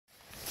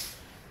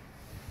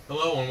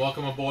Hello and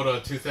welcome aboard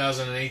a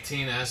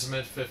 2018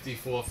 Azimut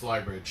 54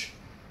 Flybridge.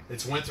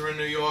 It's winter in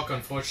New York,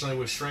 unfortunately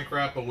with shrink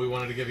wrap, but we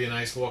wanted to give you a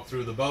nice walk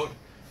through the boat.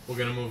 We're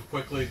going to move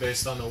quickly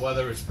based on the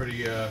weather. It's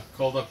pretty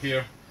cold up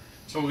here.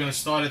 So we're going to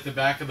start at the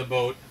back of the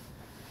boat.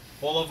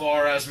 All of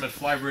our Azimut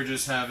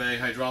Flybridges have a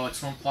hydraulic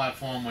swim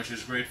platform, which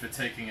is great for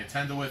taking a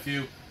tender with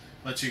you.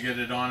 Lets you get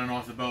it on and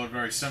off the boat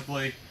very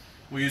simply.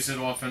 We use it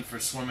often for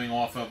swimming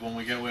off of. When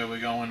we get where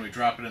we're going, we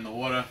drop it in the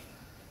water.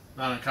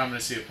 Not uncommon to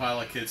see a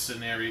pile of kids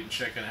sitting there eating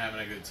chicken, having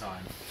a good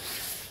time.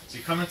 So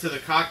you come into the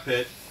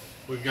cockpit.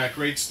 We've got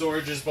great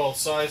storages both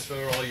sides for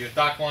all your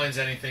dock lines,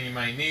 anything you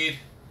might need.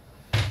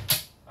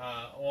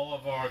 All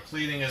of our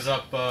cleating is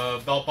up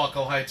belt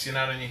buckle heights. You're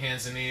not on your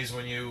hands and knees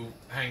when you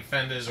hang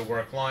fenders or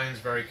work lines.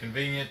 Very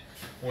convenient.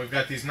 And we've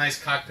got these nice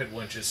cockpit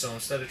winches, so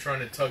instead of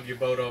trying to tug your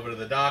boat over to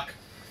the dock,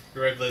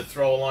 you're able to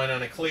throw a line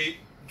on a cleat,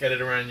 get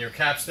it around your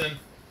capstan,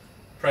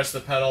 press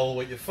the pedal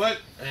with your foot,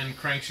 and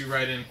cranks you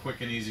right in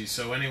quick and easy.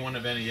 So anyone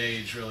of any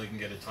age really can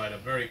get it tied up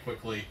very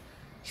quickly,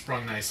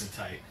 sprung nice and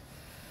tight.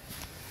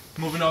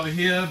 Moving over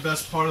here,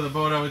 best part of the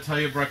boat, I would tell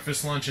you,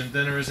 breakfast, lunch, and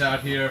dinner is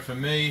out here for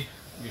me.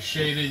 You're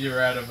shaded,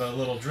 you're out of a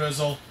little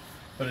drizzle,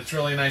 but it's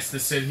really nice to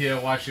sit here,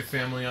 watch your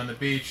family on the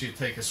beach. You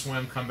take a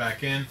swim, come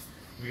back in.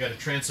 We got a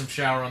transom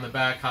shower on the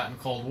back, hot and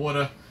cold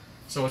water.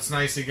 So it's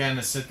nice again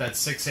to sit that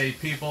 6-8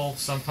 people.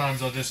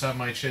 Sometimes I'll just have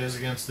my chairs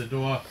against the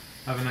door,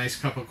 have a nice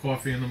cup of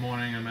coffee in the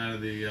morning. I'm out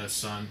of the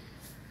sun,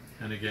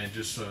 and again,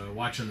 just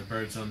watching the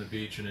birds on the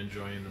beach and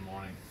enjoying the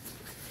morning.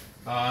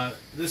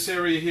 This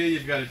area here,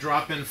 you've got a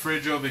drop-in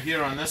fridge over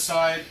here on this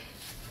side.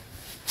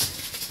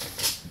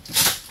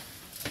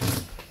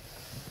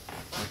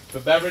 For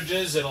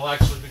beverages, it'll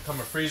actually become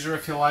a freezer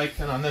if you like,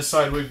 and on this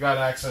side we've got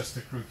access to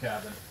crew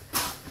cabin.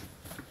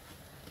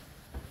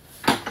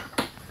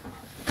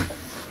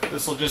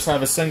 This will just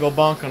have a single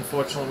bunk.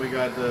 Unfortunately, we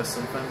got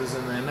some fenders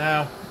in there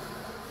now,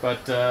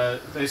 but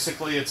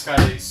basically it's got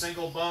a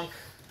single bunk.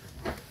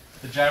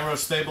 The gyro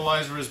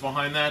stabilizer is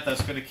behind that.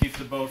 That's going to keep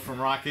the boat from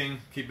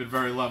rocking, keep it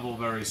very level,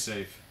 very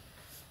safe,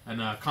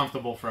 and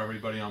comfortable for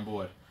everybody on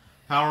board.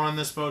 Power on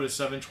this boat is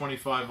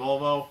 725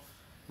 Volvo.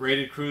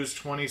 Rated cruise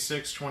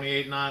 26,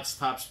 28 knots,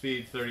 top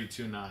speed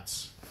 32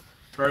 knots.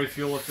 Very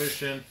fuel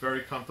efficient, very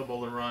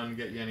comfortable to run,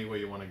 get you anywhere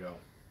you want to go.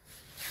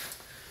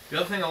 The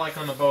other thing I like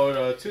on the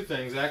boat, two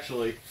things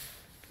actually.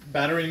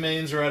 Battery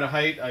mains are at a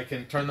height. I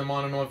can turn them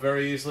on and off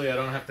very easily. I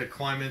don't have to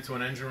climb into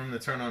an engine room to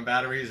turn on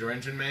batteries or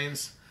engine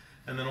mains.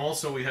 And then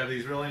also we have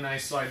these really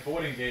nice side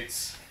boarding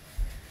gates.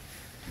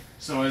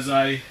 So as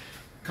I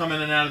come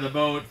in and out of the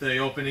boat, they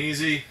open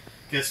easy.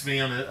 Gets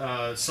me on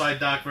the side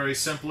dock very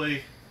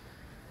simply.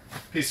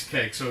 Piece of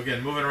cake. So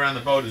again, moving around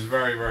the boat is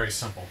very, very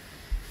simple.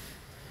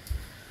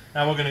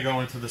 Now we're going to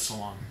go into the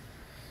salon.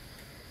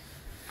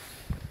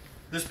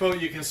 This boat,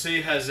 you can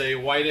see, has a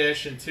white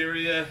ash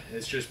interior.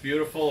 It's just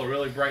beautiful. It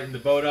really brightened the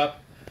boat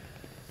up.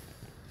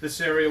 This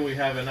area we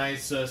have a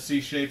nice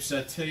C-shaped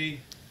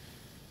settee.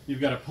 You've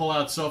got a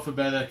pull-out sofa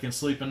bed that can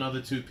sleep another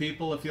 2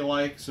 people if you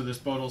like. So this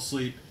boat will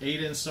sleep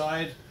 8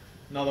 inside,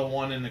 another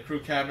 1 in the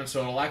crew cabin.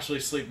 So it'll actually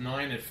sleep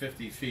 9 at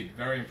 50 feet.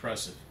 Very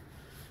impressive.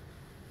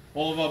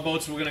 All of our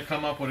boats, we're going to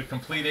come up with a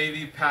complete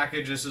AV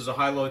package. This is a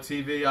high-low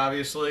TV,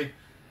 obviously.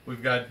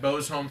 We've got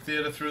Bose home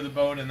theater through the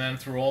boat, and then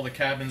through all the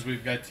cabins,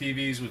 we've got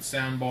TVs with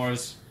sound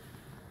bars,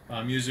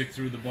 music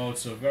through the boat.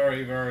 So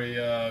very, very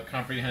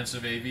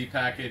comprehensive AV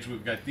package.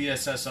 We've got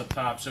DSS up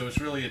top, so it's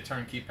really a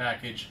turnkey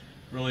package.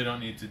 Really don't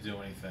need to do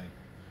anything.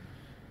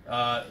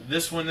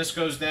 When this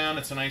goes down,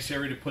 it's a nice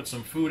area to put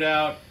some food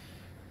out.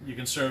 You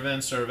can serve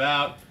in, serve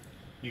out.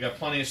 You got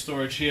plenty of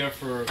storage here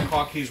for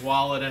car keys,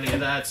 wallet, any of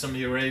that, some of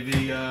your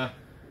AV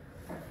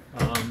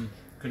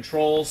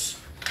controls.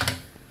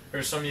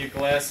 Here's some of your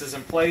glasses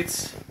and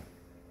plates.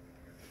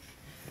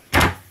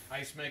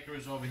 Ice maker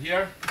is over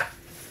here.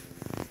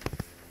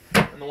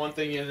 And the one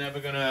thing you're never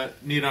going to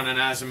need on an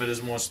Azimut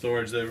is more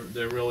storage.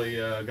 They really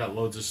got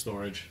loads of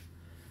storage.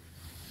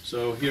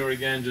 So here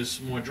again,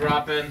 just more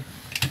drop-in.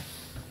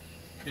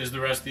 Here's the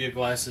rest of your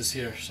glasses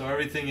here. So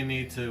everything you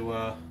need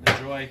to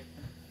enjoy.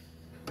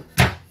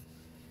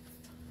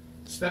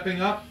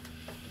 Stepping up,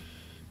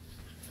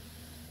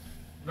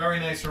 very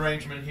nice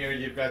arrangement here.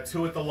 You've got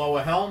 2 at the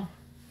lower helm.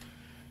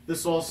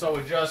 This also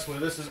adjusts where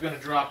this is going to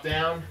drop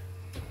down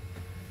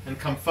and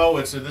come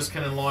forward, so this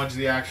can enlarge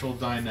the actual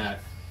dinette.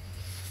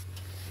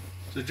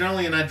 So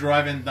generally you're not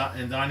driving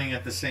and dining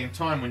at the same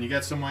time. When you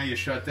get somewhere you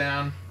shut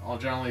down, I'll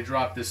generally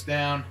drop this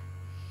down.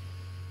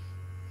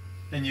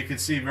 And you can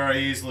see very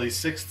easily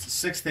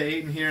 6 to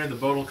 8 in here. The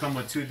boat will come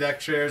with 2 deck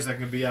chairs that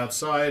can be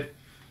outside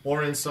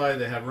or inside.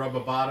 They have rubber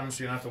bottoms,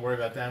 so you don't have to worry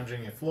about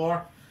damaging your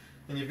floor.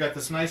 And you've got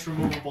this nice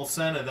removable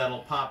center that'll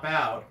pop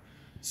out,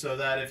 so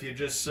that if you're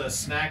just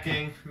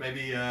snacking,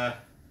 maybe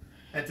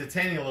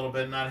entertaining a little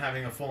bit, not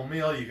having a full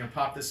meal, you can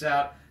pop this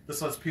out.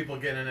 This lets people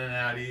get in and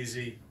out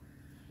easy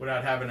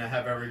without having to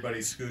have everybody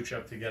scooch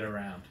up to get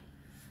around.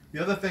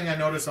 The other thing I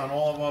noticed on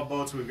all of our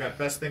boats, we've got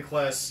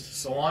best-in-class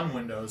salon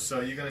windows,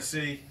 so you're going to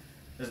see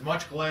as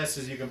much glass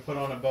as you can put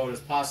on a boat as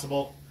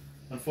possible.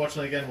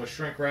 Unfortunately, again, we're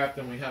shrink wrapped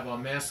and we have our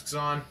masks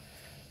on.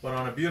 But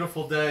on a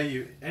beautiful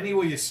day,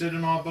 anywhere you sit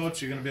in our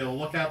boats, you're going to be able to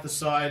look out the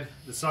side.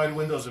 The side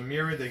windows are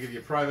mirrored. They give you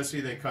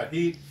privacy. They cut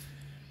heat.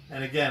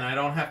 And again, I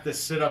don't have to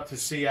sit up to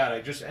see out.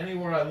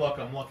 Anywhere I look,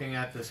 I'm looking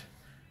at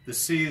the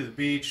sea, the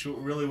beach,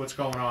 really what's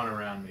going on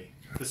around me.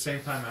 At the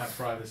same time, I have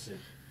privacy.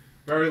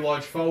 Very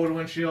large forward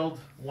windshield,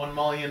 1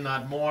 mullion,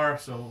 not more,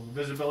 so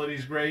visibility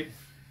is great.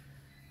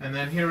 And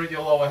then here at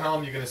your lower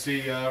helm, you're going to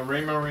see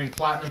Raymarine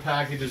Platinum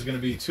package. There's going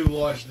to be 2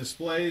 large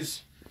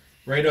displays,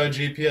 radar,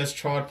 GPS,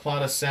 chart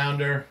plotter,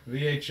 sounder,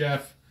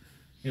 VHF,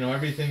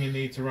 everything you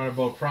need to run a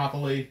boat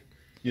properly.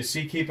 Your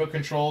SeaKeeper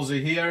controls are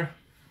here.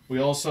 We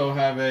also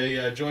have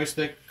a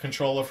joystick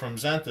controller from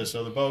Zenta,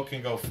 so the boat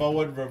can go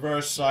forward,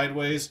 reverse,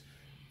 sideways.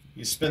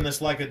 You spin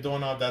this like a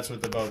doorknob, that's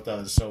what the boat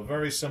does. So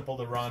very simple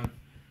to run.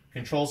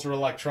 Controls are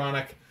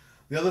electronic.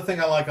 The other thing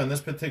I like on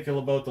this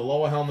particular boat, the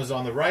lower helm is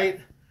on the right,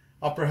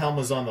 upper helm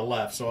is on the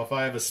left. So if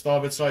I have a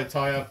starboard side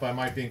tie-up, I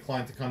might be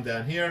inclined to come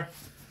down here.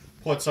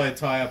 Port side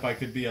tie-up, I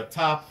could be up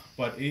top.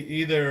 But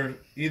either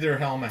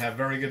helm, I have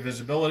very good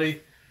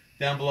visibility.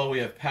 Down below we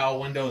have power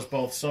windows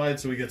both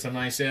sides, so we get some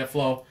nice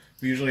airflow.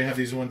 We usually have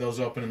these windows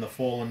open in the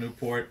fall in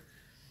Newport.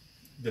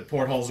 The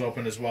portholes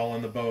open as well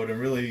in the boat, and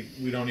really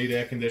we don't need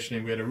air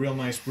conditioning. We had a real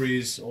nice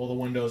breeze. All the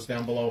windows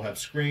down below have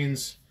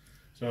screens,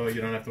 so you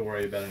don't have to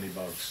worry about any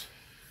bugs.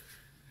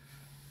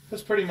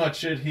 That's pretty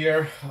much it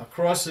here.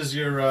 Across is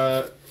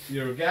your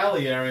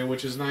galley area,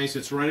 which is nice.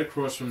 It's right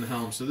across from the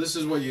helm. So this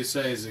is what you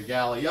say is a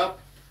galley up.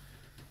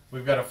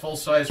 We've got a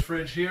full-size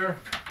fridge here,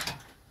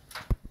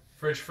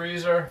 fridge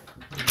freezer.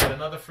 We've got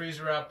another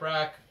freezer out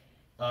back,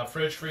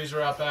 fridge freezer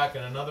out back,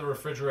 and another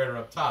refrigerator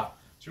up top.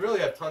 So you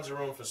really have tons of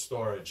room for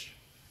storage,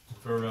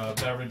 for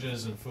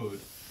beverages and food.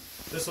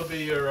 This will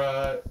be your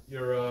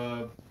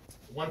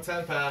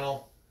 110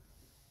 panel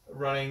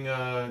running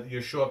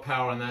your shore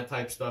power and that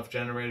type stuff.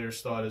 Generator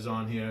starters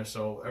on here,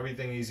 so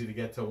everything easy to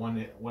get to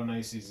one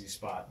nice easy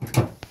spot.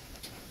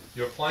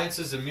 Your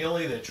appliances are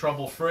Miele, they're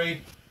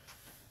trouble-free.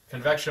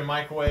 Convection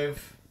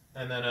microwave,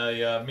 and then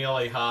a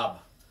Miele hob.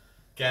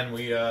 Again,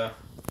 we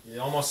you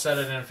almost set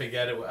it and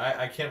forget it.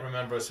 I can't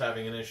remember us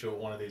having an issue with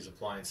one of these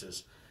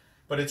appliances.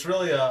 But it's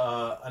really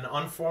an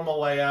informal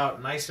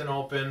layout, nice and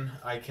open.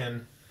 I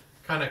can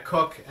kind of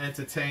cook,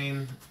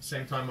 entertain,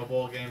 same time a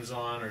ball game's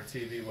on or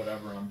TV,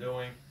 whatever I'm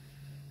doing.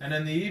 And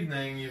in the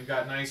evening, you've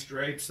got nice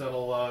drapes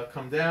that'll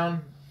come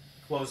down,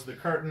 close the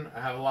curtain.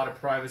 I have a lot of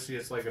privacy.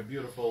 It's like a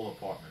beautiful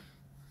apartment.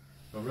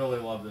 I really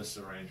love this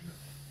arrangement.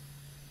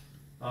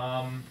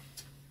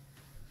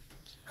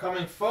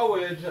 Coming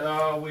forward,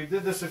 we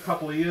did this a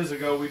couple of years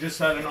ago. We just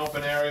had an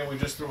open area. We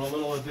just threw a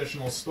little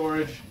additional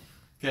storage.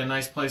 Get a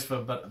nice place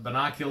for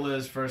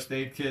binoculars, first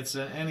aid kits,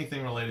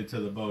 anything related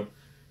to the boat.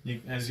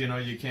 As you know,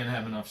 you can't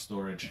have enough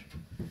storage.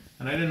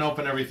 And I didn't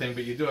open everything,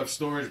 but you do have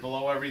storage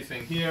below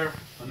everything here.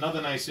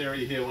 Another nice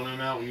area here when I'm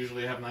out, we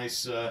usually have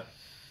nice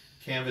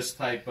canvas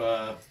type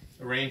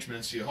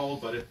arrangements you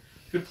hold, but a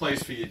good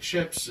place for your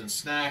chips and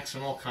snacks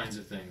and all kinds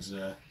of things.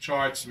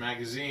 Charts,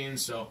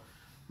 magazines, so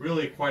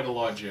really quite a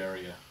large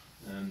area.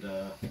 And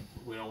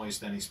we don't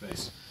waste any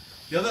space.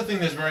 The other thing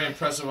that's very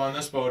impressive on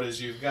this boat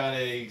is you've got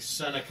a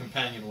center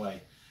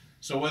companionway.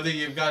 So whether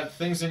you've got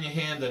things in your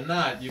hand or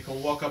not, you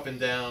can walk up and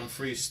down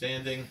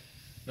freestanding,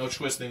 no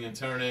twisting and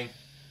turning.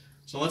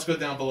 So let's go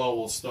down below.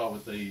 We'll start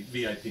with the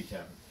VIP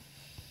cabin.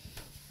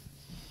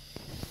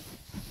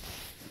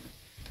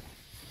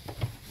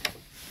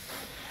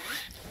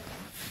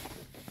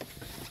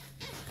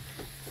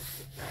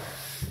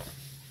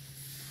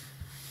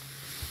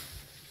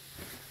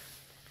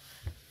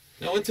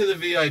 Now into the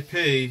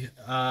VIP,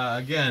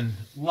 again,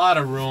 a lot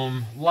of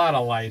room, a lot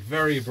of light,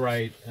 very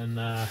bright, and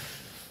I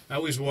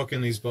always walk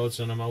in these boats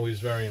and I'm always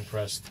very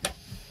impressed.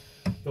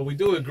 But we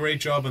do a great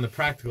job on the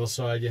practical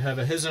side. You have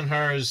a his and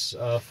hers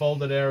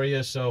folded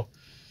area, so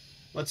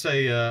let's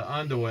say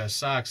underwear,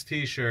 socks,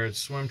 t-shirts,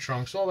 swim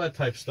trunks, all that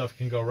type of stuff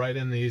can go right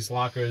in these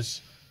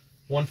lockers.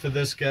 One for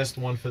this guest,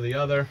 one for the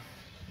other.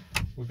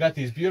 We've got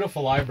these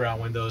beautiful eyebrow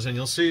windows, and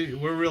you'll see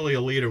we're really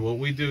a leader. What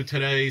we do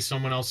today,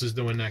 someone else is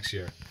doing next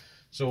year.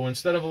 So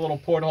instead of a little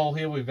porthole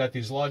here, we've got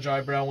these large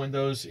eyebrow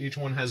windows. Each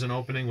one has an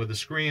opening with a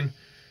screen.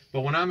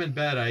 But when I'm in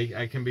bed,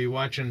 I can be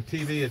watching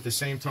TV at the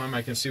same time.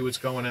 I can see what's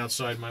going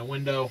outside my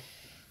window.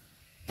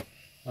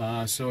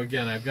 So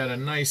again, I've got a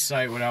nice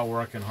sight without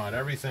working hard.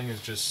 Everything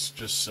is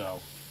just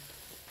so.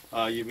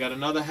 You've got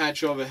another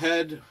hatch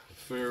overhead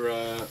for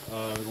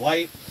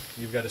light.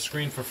 You've got a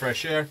screen for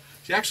fresh air.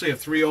 So you actually have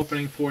 3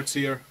 opening ports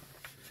here.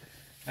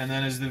 And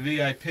then as the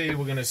VIP,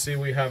 we're going to see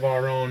we have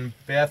our own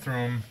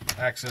bathroom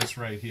access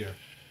right here.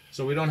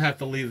 So we don't have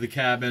to leave the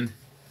cabin.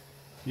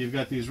 You've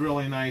got these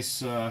really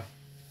nice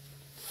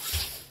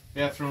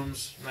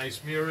bathrooms,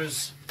 nice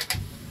mirrors,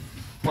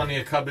 plenty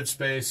of cupboard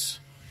space.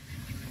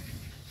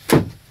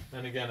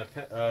 And again,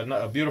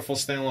 a beautiful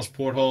stainless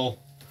porthole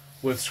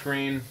with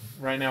screen.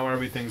 Right now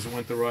everything's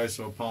winterized,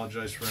 so I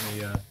apologize for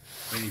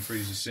any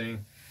freeze you're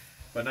seeing.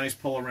 But nice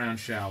pull-around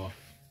shower.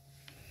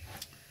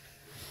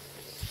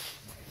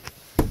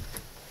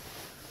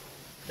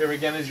 Here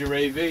again is your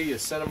AV, your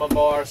cinema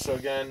bar, so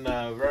again,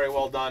 very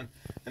well done.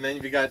 And then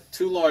you've got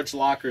two large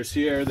lockers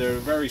here. They're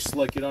very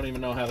slick. You don't even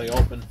know how they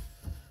open.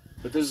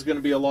 But this is going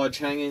to be a large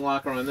hanging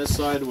locker on this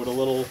side with a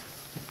little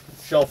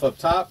shelf up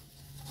top.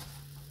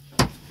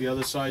 The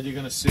other side you're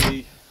going to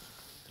see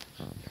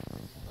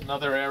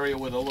another area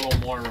with a little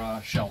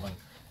more shelving.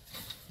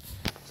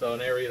 So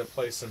an area to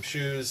place some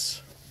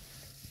shoes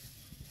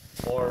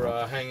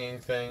or hanging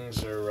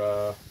things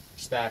or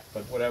stack,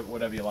 but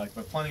whatever you like.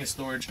 But plenty of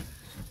storage.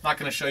 Not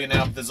going to show you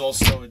now, but there's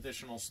also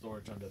additional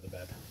storage under the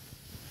bed.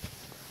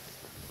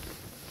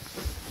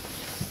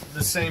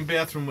 The same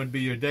bathroom would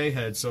be your day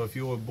head, so if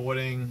you were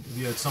boarding, if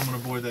you had someone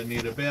aboard that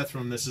needed a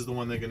bathroom, this is the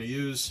one they're going to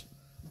use.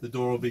 The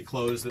door will be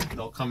closed,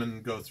 they'll come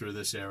and go through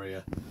this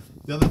area.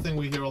 The other thing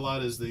we hear a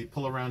lot is the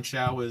pull-around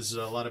showers.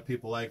 A lot of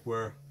people like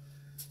where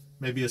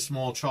maybe a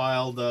small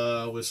child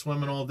was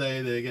swimming all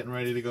day, they're getting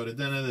ready to go to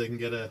dinner, they can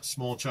get a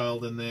small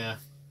child in there.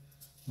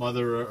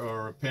 Mother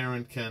or a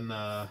parent can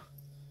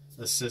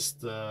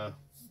assist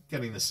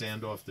getting the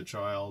sand off the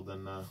child,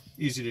 and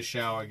easy to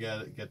shower,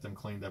 get them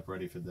cleaned up,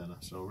 ready for dinner.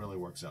 So it really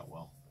works out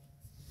well.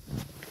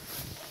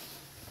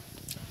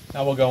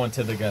 Now we'll go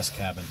into the guest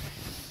cabin.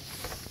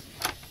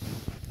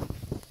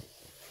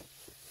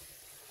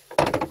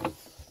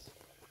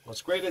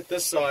 What's great at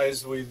this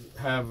size, we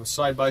have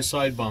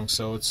side-by-side bunks,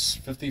 so it's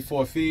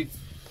 54 feet.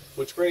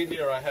 What's great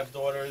here, I have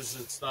daughters,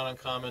 it's not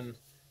uncommon.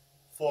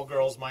 4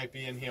 girls might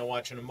be in here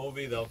watching a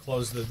movie, they'll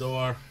close the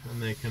door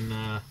and they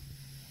can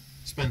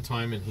spend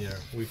time in here.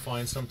 We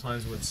find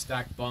sometimes with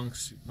stacked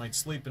bunks, you might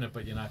sleep in it,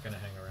 but you're not going to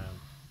hang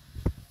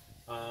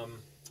around.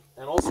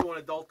 And also an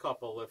adult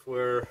couple, if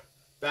we're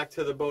back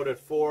to the boat at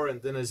 4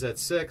 and dinner's at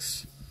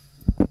 6,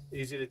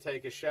 easy to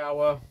take a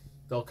shower.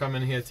 They'll come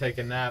in here, take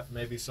a nap.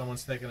 Maybe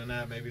someone's taking a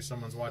nap, maybe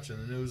someone's watching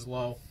the news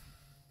low.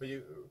 But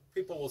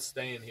people will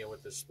stay in here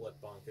with this split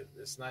bunk.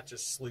 It's not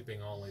just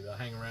sleeping only. They'll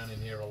hang around in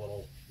here a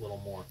little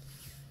more.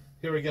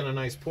 Here again, a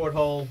nice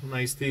porthole,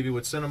 nice TV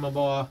with cinema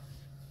bar.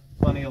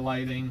 Plenty of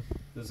lighting.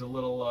 There's a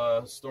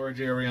little storage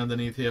area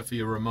underneath here for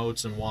your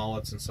remotes and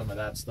wallets and some of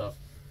that stuff.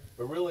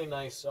 But really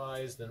nice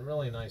sized and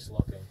really nice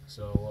looking.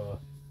 So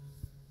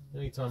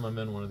anytime I'm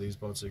in one of these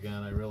boats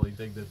again, I really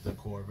dig the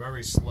decor.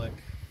 Very slick,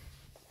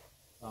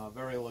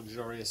 very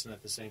luxurious, and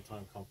at the same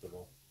time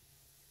comfortable.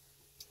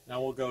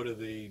 Now we'll go to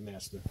the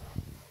master.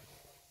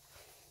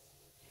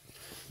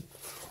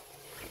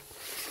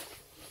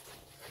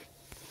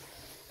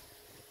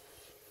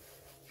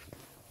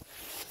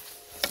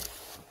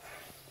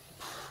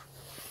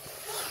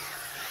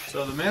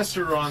 So the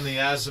master on the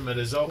Azimut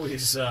is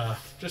always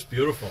just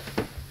beautiful.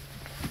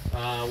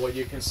 What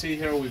you can see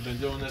here, we've been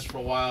doing this for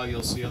a while.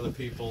 You'll see other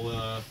people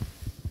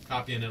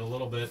copying it a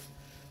little bit.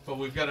 But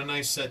we've got a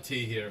nice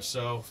settee here.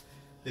 So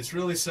it's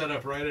really set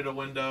up right at a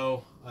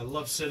window. I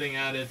love sitting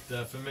at it.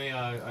 For me,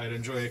 I'd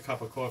enjoy a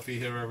cup of coffee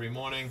here every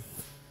morning.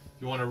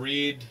 If you want to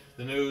read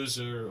the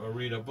news or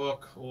read a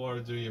book or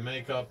do your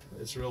makeup,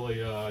 it's really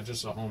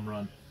just a home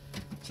run.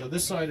 So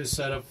this side is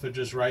set up for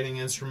just writing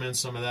instruments,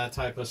 some of that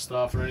type of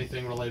stuff, or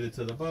anything related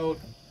to the boat,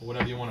 or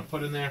whatever you want to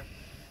put in there.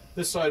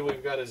 This side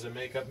we've got is a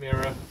makeup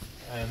mirror,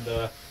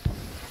 and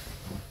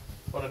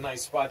what a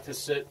nice spot to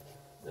sit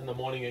in the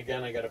morning.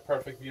 Again, I got a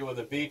perfect view of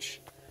the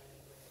beach.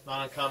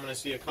 Not uncommon to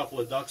see a couple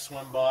of ducks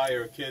swim by,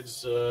 or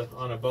kids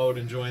on a boat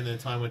enjoying their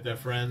time with their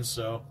friends,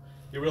 so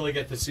you really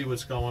get to see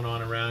what's going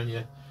on around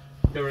you.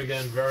 Here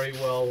again, very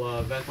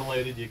well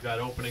ventilated. You've got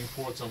opening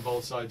ports on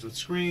both sides with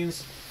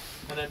screens.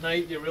 And at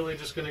night, you're really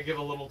just going to give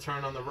a little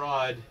turn on the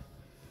rod.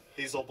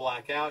 These will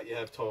black out. You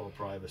have total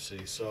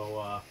privacy.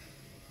 So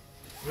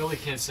really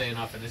can't say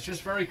enough. And it's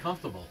just very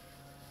comfortable.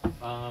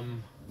 I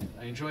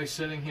enjoy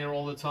sitting here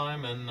all the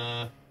time.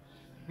 And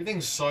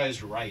everything's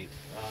sized right.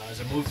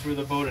 As I move through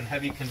the boat in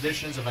heavy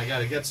conditions, if I got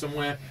to get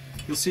somewhere,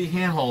 you'll see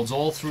handholds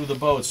all through the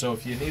boat. So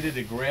if you needed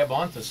to grab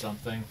onto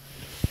something,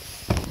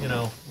 you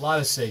know, a lot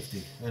of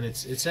safety. And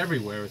it's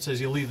everywhere. It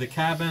says you leave the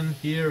cabin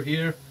here,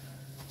 here.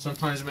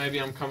 Sometimes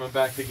maybe I'm coming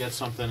back to get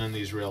something in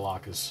these rear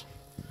lockers.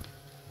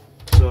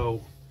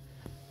 So,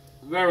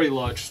 very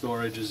large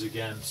storages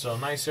again. So,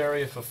 nice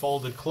area for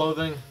folded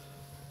clothing.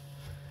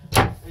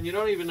 And you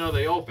don't even know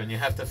they open. You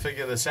have to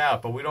figure this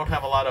out. But we don't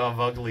have a lot of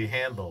ugly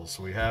handles.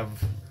 We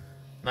have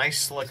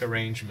nice slick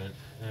arrangement.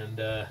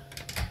 And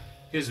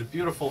here's a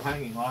beautiful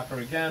hanging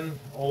locker. Again,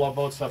 all our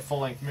boats have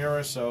full-length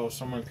mirrors, so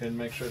someone can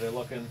make sure they're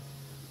looking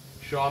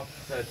sharp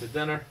at the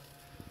dinner.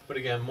 But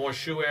again, more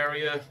shoe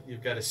area.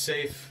 You've got a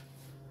safe.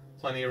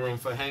 Plenty of room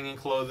for hanging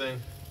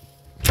clothing.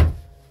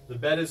 The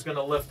bed is going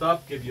to lift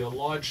up, give you a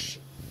large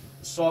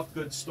soft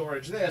goods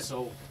storage there,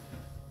 so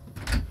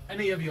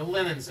any of your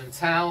linens and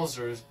towels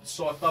or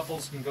soft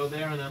duffels can go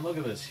there. And then look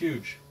at this,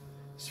 huge.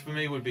 This for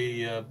me would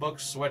be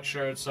books,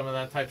 sweatshirts, some of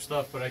that type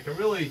stuff, but I can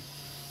really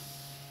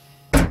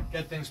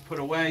get things put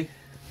away.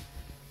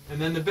 And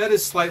then the bed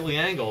is slightly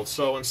angled,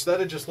 so instead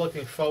of just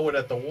looking forward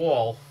at the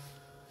wall,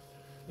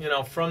 you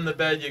know, from the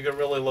bed you can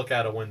really look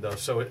out a window.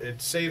 So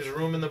it saves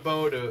room in the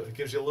boat. It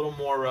gives you a little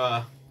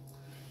more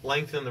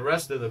length in the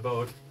rest of the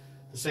boat.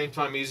 At the same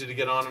time, easy to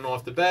get on and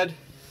off the bed.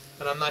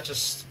 And I'm not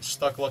just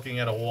stuck looking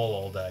at a wall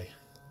all day.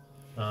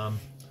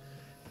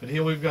 But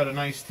here we've got a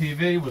nice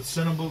TV with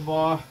cinema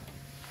bar.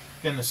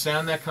 Again, the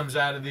sound that comes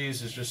out of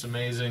these is just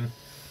amazing.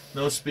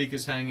 No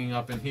speakers hanging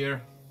up in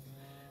here.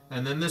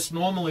 And then this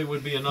normally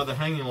would be another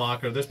hanging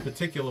locker. This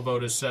particular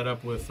boat is set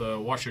up with a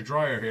washer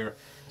dryer here.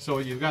 So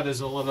what you've got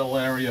is a little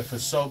area for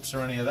soaps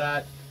or any of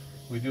that.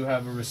 We do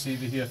have a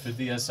receiver here for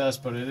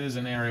DSS, but it is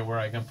an area where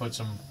I can put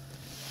some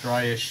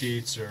dryer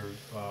sheets or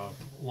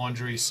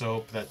laundry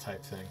soap, that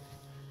type thing.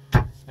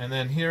 And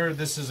then here,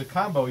 this is a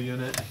combo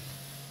unit.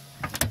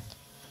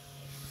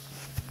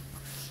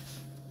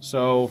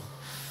 So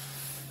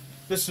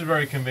this is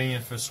very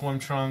convenient for swim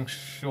trunks,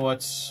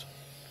 shorts,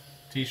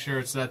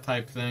 t-shirts, that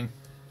type thing.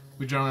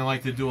 We generally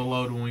like to do a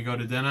load when we go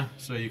to dinner,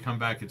 so you come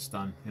back, it's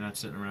done. You're not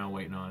sitting around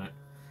waiting on it.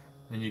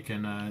 And you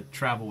can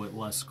travel with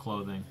less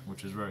clothing,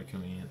 which is very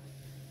convenient.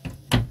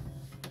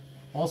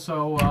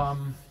 Also,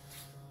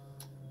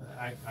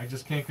 I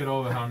just can't get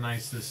over how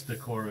nice this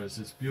decor is.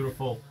 It's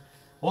beautiful.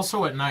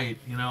 Also at night,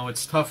 you know,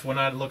 it's tough. We're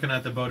not looking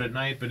at the boat at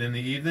night, but in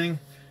the evening,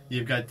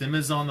 you've got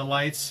dimmers on the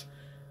lights.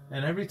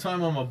 And every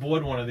time I'm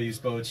aboard one of these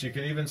boats, you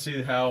can even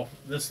see how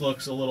this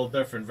looks a little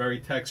different, very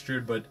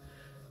textured, but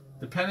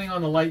depending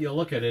on the light you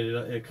look at it,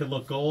 it could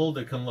look gold,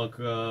 it can look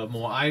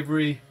more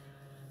ivory.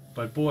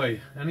 But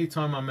boy,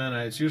 anytime I'm in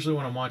it, it's usually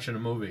when I'm watching a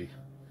movie.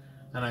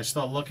 And I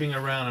start looking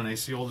around and I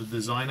see all the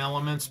design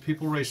elements.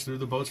 People race through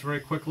the boats very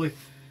quickly.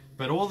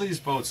 But all these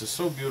boats are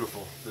so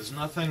beautiful. There's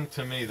nothing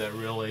to me that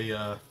really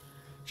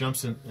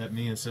jumps at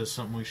me and says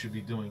something we should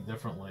be doing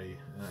differently.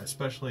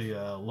 Especially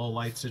a low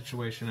light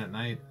situation at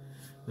night.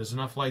 There's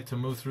enough light to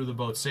move through the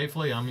boat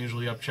safely. I'm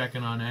usually up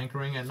checking on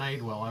anchoring at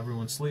night while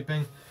everyone's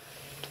sleeping.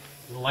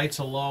 The lights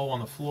are low on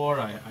the floor.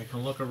 I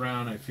can look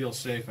around. I feel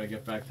safe. I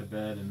get back to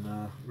bed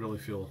and really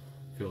feel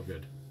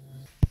good.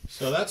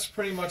 So that's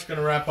pretty much going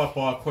to wrap up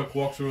our quick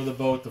walkthrough of the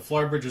boat. The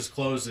Flybridge is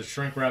closed. It's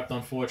shrink wrapped,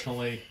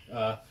 unfortunately.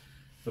 The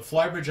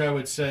Flybridge, I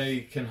would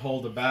say, can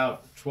hold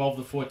about 12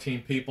 to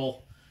 14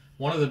 people.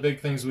 One of the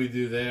big things we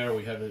do there,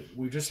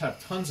 we just have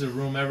tons of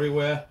room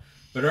everywhere.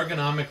 But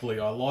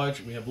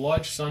ergonomically, we have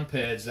large sun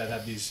pads that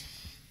have these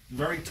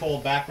very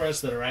tall backrests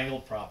that are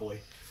angled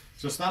properly.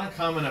 So it's not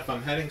uncommon if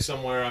I'm heading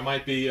somewhere. I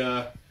might be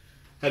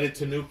headed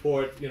to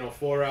Newport,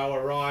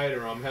 4-hour ride,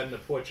 or I'm heading to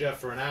Port Jeff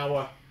for an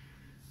hour.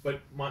 But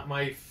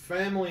my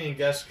family and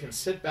guests can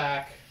sit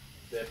back,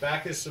 their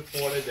back is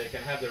supported, they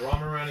can have their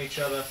arm around each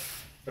other,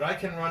 but I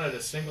can run at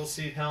a single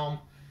seat helm,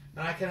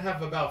 and I can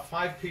have about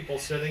 5 people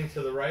sitting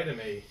to the right of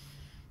me,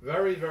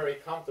 very, very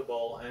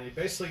comfortable, and you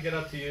basically get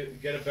up to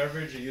get a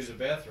beverage or use a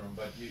bathroom,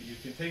 but you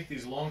can take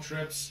these long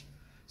trips.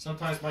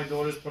 Sometimes my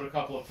daughters put a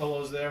couple of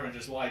pillows there and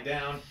just lie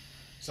down.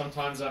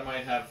 Sometimes I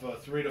might have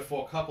 3 to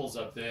 4 couples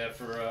up there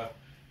for a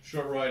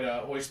short ride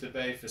to Oyster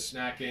Bay for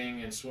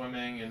snacking and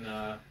swimming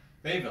and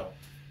Bayville.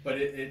 But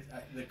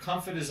the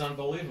comfort is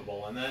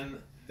unbelievable. And then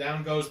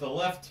down goes the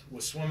lift.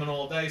 We're swimming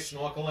all day,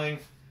 snorkeling,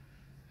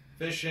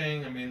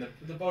 fishing. I mean,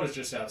 the boat is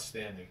just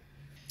outstanding.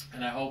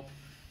 And I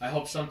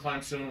hope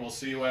sometime soon we'll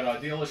see you at our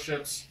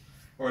dealerships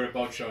or at a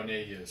boat show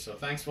near you. So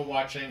thanks for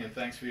watching, and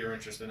thanks for your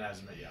interest in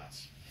Azimut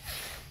Yachts.